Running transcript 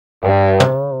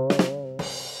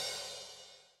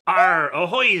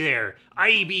Ahoy there!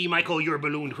 I be Michael, your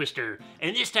balloon twister,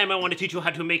 and this time I want to teach you how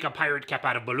to make a pirate cap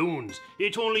out of balloons.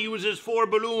 It only uses 4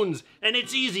 balloons, and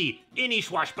it's easy. Any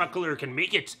swashbuckler can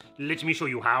make it. Let me show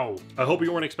you how. I hope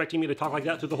you weren't expecting me to talk like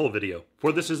that through the whole video.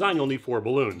 For this design, you'll need 4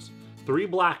 balloons. 3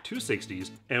 black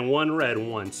 260s and 1 red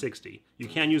 160. You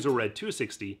can use a red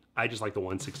 260, I just like the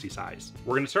 160 size.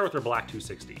 We're going to start with our black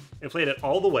 260. Inflate it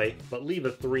all the way, but leave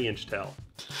a 3-inch tail.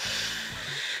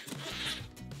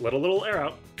 Let a little air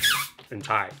out and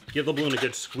tie. Give the balloon a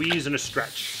good squeeze and a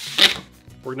stretch.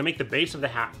 We're gonna make the base of the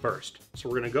hat first. So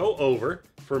we're gonna go over,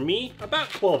 for me, about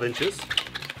 12 inches,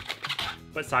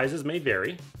 but sizes may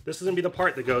vary. This is gonna be the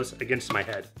part that goes against my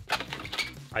head.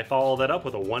 I follow that up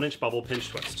with a 1-inch bubble pinch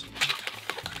twist.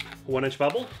 1-inch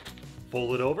bubble,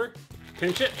 fold it over,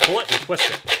 pinch it, pull it, and twist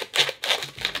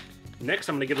it. Next,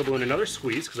 I'm gonna give the balloon another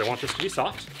squeeze, because I want this to be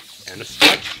soft, and a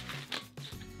stretch.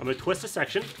 I'm gonna twist a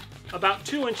section about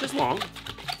 2 inches long.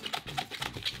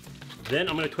 Then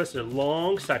I'm going to twist a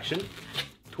long section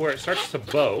to where it starts to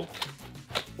bow.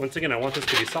 Once again, I want this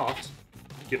to be soft.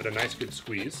 Give it a nice good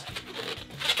squeeze.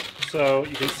 So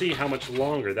you can see how much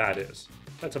longer that is.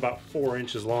 That's about 4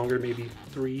 inches longer, maybe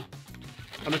 3.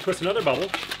 I'm going to twist another bubble,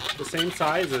 the same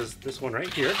size as this one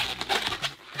right here.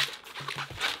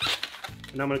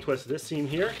 And I'm going to twist this seam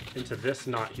here into this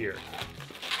knot here.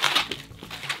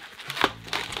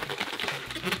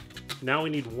 Now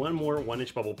we need one more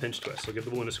 1-inch bubble pinch twist. So give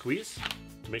the balloon a squeeze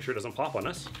to make sure it doesn't pop on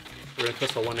us. We're gonna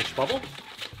twist a 1-inch bubble,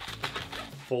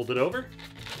 fold it over,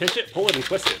 pinch it, pull it, and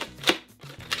twist it.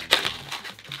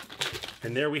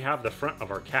 And there we have the front of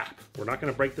our cap. We're not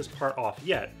gonna break this part off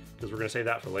yet because we're gonna save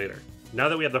that for later. Now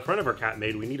that we have the front of our cap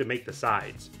made, we need to make the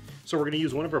sides. So we're gonna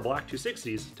use one of our black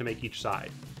 260s to make each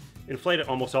side. Inflate it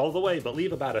almost all the way, but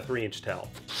leave about a 3-inch tail.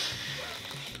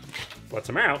 Let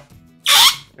them out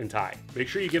and tie. Make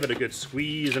sure you give it a good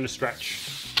squeeze and a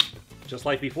stretch. Just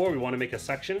like before, we want to make a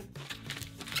section.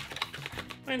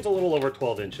 Mine's a little over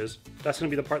 12 inches. That's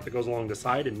going to be the part that goes along the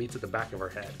side and meets at the back of our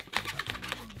head.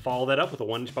 Follow that up with a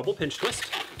 1-inch bubble pinch twist,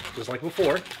 just like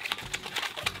before.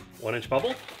 1-inch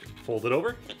bubble, fold it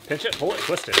over, pinch it, pull it,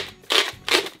 twist it.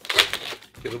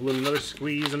 Give the balloon another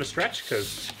squeeze and a stretch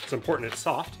because it's important it's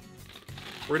soft.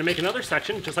 We're going to make another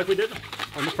section just like we did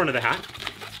on the front of the hat.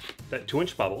 That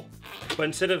 2-inch bubble. But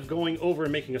instead of going over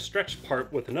and making a stretch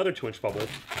part with another 2-inch bubble,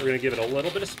 we're going to give it a little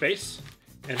bit of space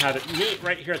and have it meet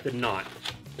right here at the knot.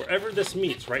 Wherever this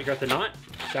meets right here at the knot,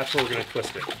 that's where we're going to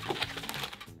twist it.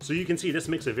 So you can see this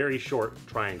makes a very short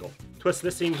triangle. Twist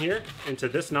this seam here into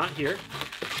this knot here.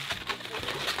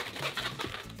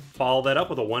 Follow that up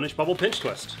with a 1-inch bubble pinch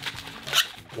twist.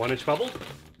 1-inch bubble,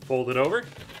 fold it over,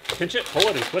 pinch it, pull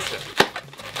it, and twist it.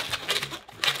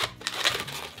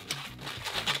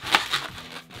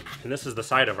 And this is the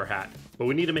side of our hat, but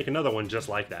we need to make another one just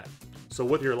like that. So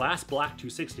with your last black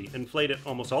 260, inflate it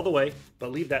almost all the way,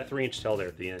 but leave that 3-inch tail there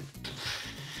at the end.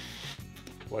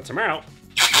 Let them out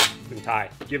and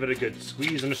tie. Give it a good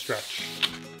squeeze and a stretch.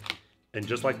 And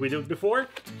just like we did before,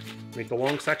 make the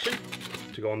long section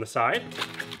to go on the side.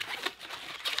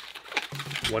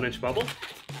 1-inch bubble,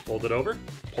 fold it over,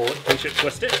 pull it, pinch it,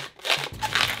 twist it.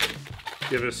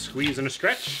 Give it a squeeze and a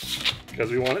stretch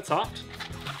because we want it soft.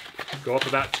 Go up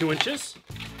about 2 inches,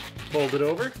 fold it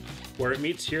over, where it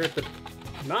meets here at the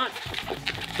knot,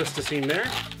 twist the seam there,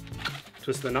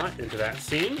 twist the knot into that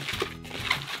seam,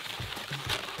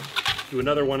 do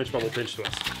another 1-inch bubble pinch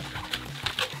twist.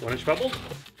 1-inch bubble,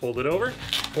 fold it over,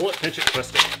 pull it, pinch it,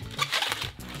 twist it.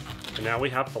 And now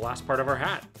we have the last part of our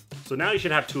hat. So now you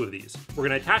should have 2 of these. We're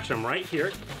gonna attach them right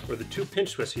here, where the 2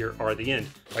 pinch twists here are at the end,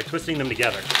 by twisting them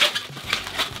together.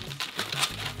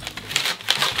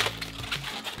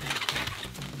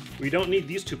 We don't need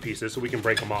these 2 pieces, so we can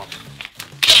break them off.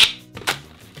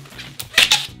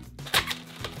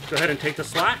 Go ahead and take the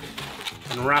slack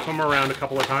and wrap them around a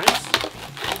couple of times,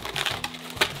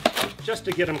 just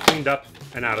to get them cleaned up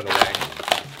and out of the way.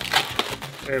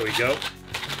 There we go.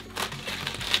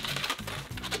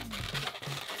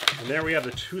 And there we have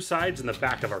the 2 sides and the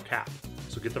back of our cap.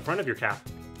 So get the front of your cap.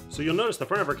 So you'll notice the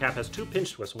front of our cap has 2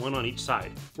 pinch twists, one on each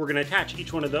side. We're going to attach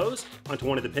each one of those onto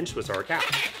one of the pinch twists of our cap.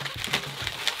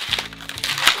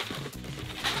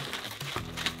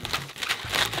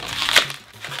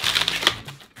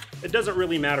 It doesn't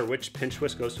really matter which pinch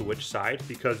twist goes to which side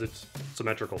because it's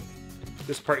symmetrical.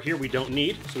 This part here we don't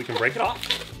need, so we can break it off.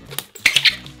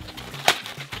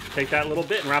 Take that little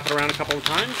bit and wrap it around a couple of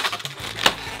times.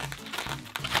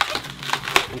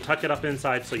 And tuck it up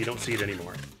inside so you don't see it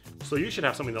anymore. So you should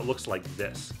have something that looks like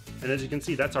this. And as you can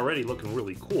see, that's already looking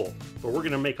really cool, but we're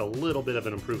gonna make a little bit of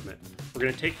an improvement. We're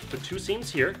gonna take the 2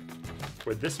 seams here,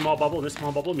 where this small bubble and this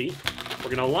small bubble meet. We're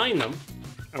gonna line them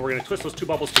and we're going to twist those two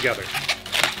bubbles together.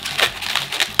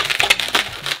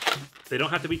 They don't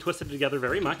have to be twisted together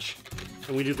very much,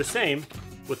 and we do the same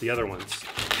with the other ones.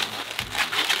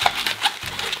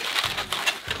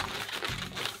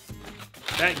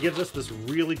 That gives us this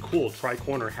really cool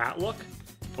tri-corner hat look.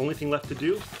 Only thing left to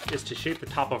do is to shape the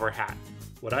top of our hat.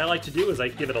 What I like to do is I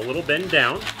give it a little bend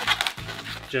down,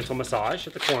 gentle massage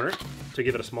at the corner to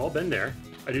give it a small bend there.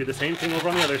 I do the same thing over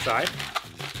on the other side,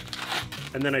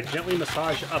 and then I gently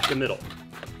massage up the middle.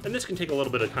 And this can take a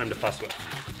little bit of time to fuss with.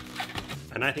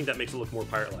 And I think that makes it look more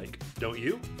pirate-like, don't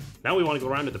you? Now we want to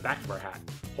go around to the back of our hat.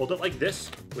 Hold it like this,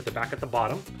 with the back at the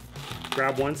bottom.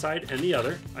 Grab one side and the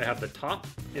other. I have the top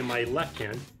in my left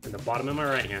hand and the bottom in my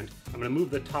right hand. I'm going to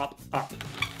move the top up.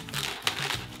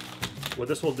 What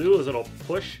this will do is it'll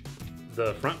push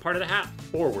the front part of the hat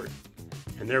forward.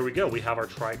 And there we go, we have our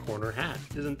tri-corner hat.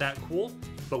 Isn't that cool?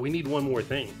 But we need one more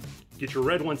thing. Get your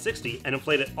red 160 and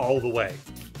inflate it all the way.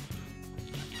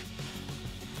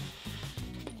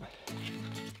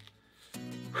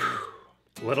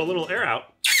 Let a little air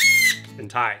out and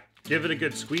tie. Give it a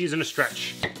good squeeze and a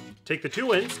stretch. Take the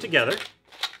two ends together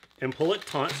and pull it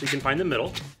taut so you can find the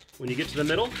middle. When you get to the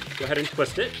middle, go ahead and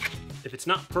twist it. If it's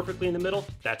not perfectly in the middle,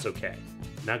 that's okay.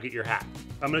 Now get your hat.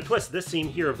 I'm going to twist this seam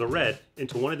here of the red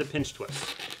into one of the pinch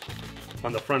twists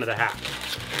on the front of the hat.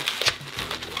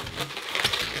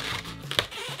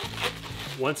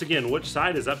 Once again, which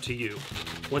side is up to you.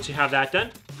 Once you have that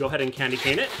done, go ahead and candy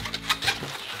cane it.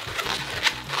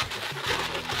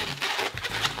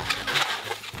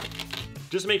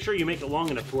 Just make sure you make it long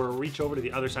enough to where it'll reach over to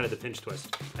the other side of the pinch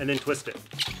twist, and then twist it.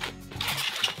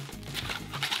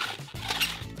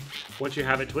 Once you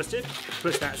have it twisted,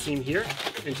 twist that seam here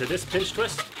into this pinch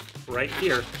twist right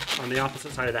here on the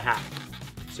opposite side of the hat.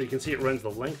 So you can see it runs the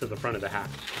length of the front of the hat.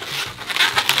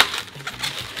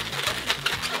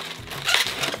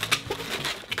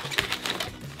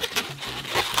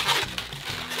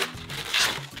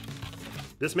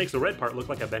 This makes the red part look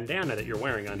like a bandana that you're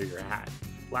wearing under your hat.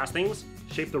 Last things,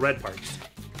 shape the red parts.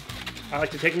 I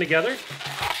like to take them together,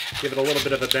 give it a little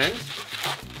bit of a bend,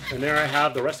 and there I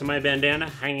have the rest of my bandana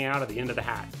hanging out at the end of the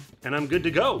hat. And I'm good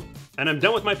to go. And I'm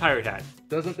done with my pirate hat.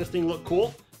 Doesn't this thing look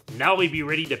cool? Now we be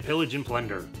ready to pillage and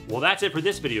plunder. Well, that's it for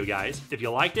this video, guys. If you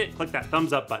liked it, click that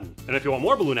thumbs up button. And if you want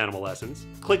more balloon animal lessons,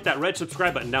 click that red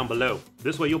subscribe button down below.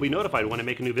 This way you'll be notified when I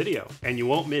make a new video, and you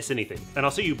won't miss anything. And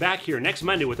I'll see you back here next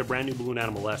Monday with a brand new balloon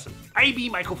animal lesson. I be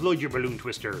Michael Floyd, your balloon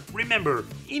twister. Remember,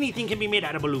 anything can be made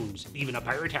out of balloons, even a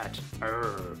pirate hat.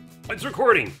 Arr. It's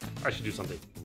recording. I should do something.